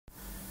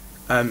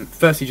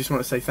Firstly, just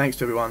want to say thanks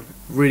to everyone.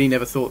 Really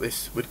never thought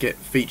this would get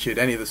featured,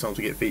 any of the songs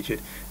would get featured.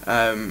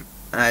 And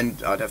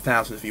I'd have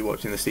thousands of you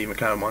watching the Steve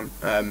McClaren one.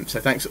 So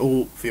thanks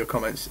all for your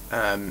comments.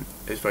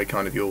 It's very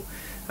kind of you all.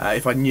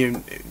 If I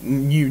knew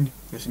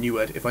that's a new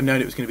word. If I'd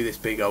known it was going to be this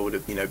big, I would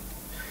have,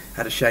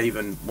 had a shave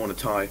and worn a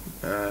tie.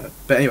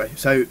 But anyway,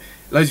 so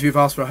loads of you have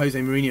asked for a Jose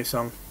Mourinho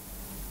song.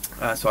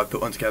 So I put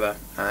one together,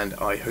 and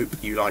I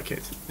hope you like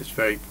it. It's a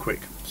very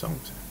quick song.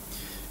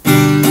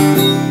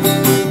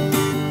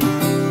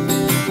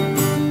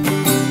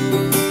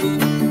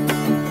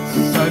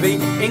 So the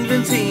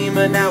England team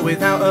are now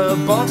without a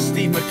boss.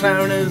 Steve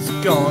McClaren has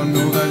gone,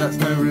 although that's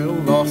no real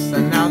loss.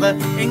 And now the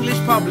English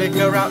public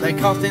are out there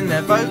casting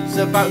their votes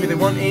about who they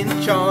want in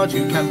charge,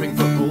 who can bring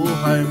football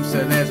home.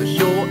 So there's a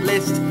short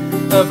list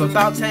of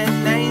about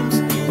 10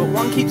 names, but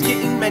one keeps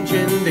getting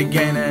mentioned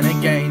again and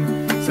again.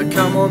 So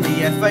come on,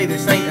 the FA,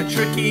 this ain't a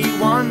tricky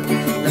one.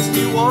 Let's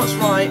do what's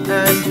right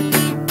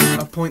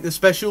and appoint the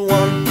special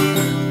one.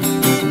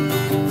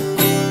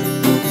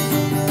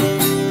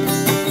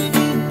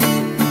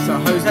 So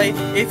Jose,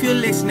 if you're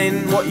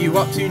listening, what you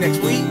up to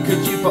next week?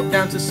 Could you pop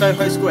down to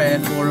Soho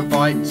Square for a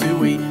bite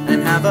to eat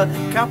and have a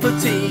cup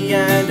of tea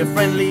and a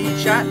friendly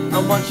chat?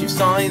 And once you've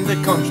signed the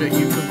contract,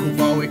 you could call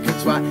Barwick a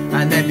twat,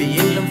 and then the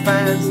England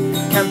fans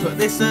can put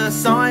this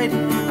aside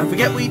and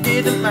forget we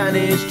didn't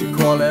manage to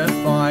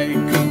qualify.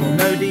 Cause we'll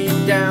know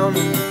deep down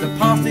the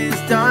past is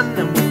done,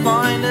 and we'll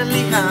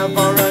finally have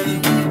our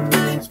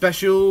own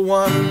special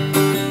one.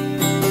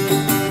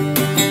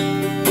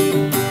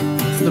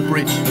 It's the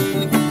bridge.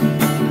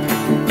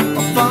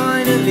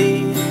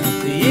 Finally,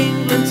 the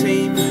England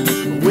team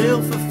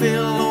will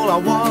fulfill all our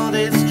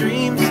wildest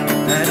dreams,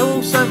 and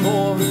also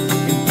more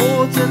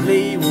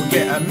importantly, we'll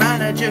get a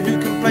manager who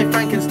can play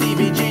Frank and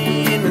Stevie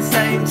G in the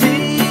same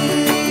team.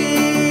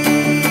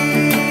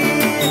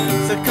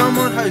 So come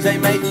on Jose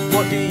mate,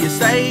 what do you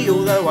say?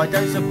 Although I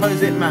don't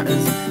suppose it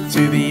matters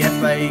to the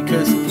FA,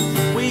 cause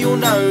we all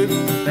know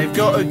they've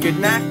got a good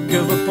knack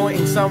of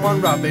appointing someone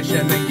rubbish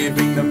and then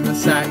giving them the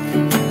sack.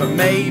 But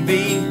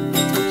maybe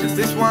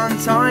this one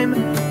time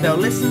they'll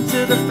listen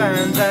to the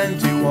fans and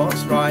do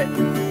what's right.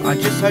 I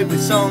just hope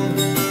this song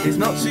is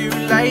not too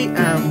late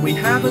and we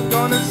haven't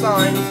gone and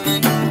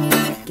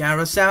signed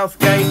Gareth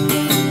Southgate.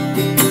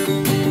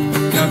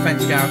 No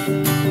offence, Gareth.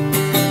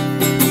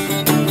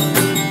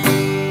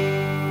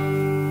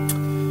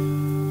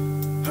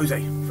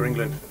 Jose for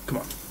England, come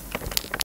on.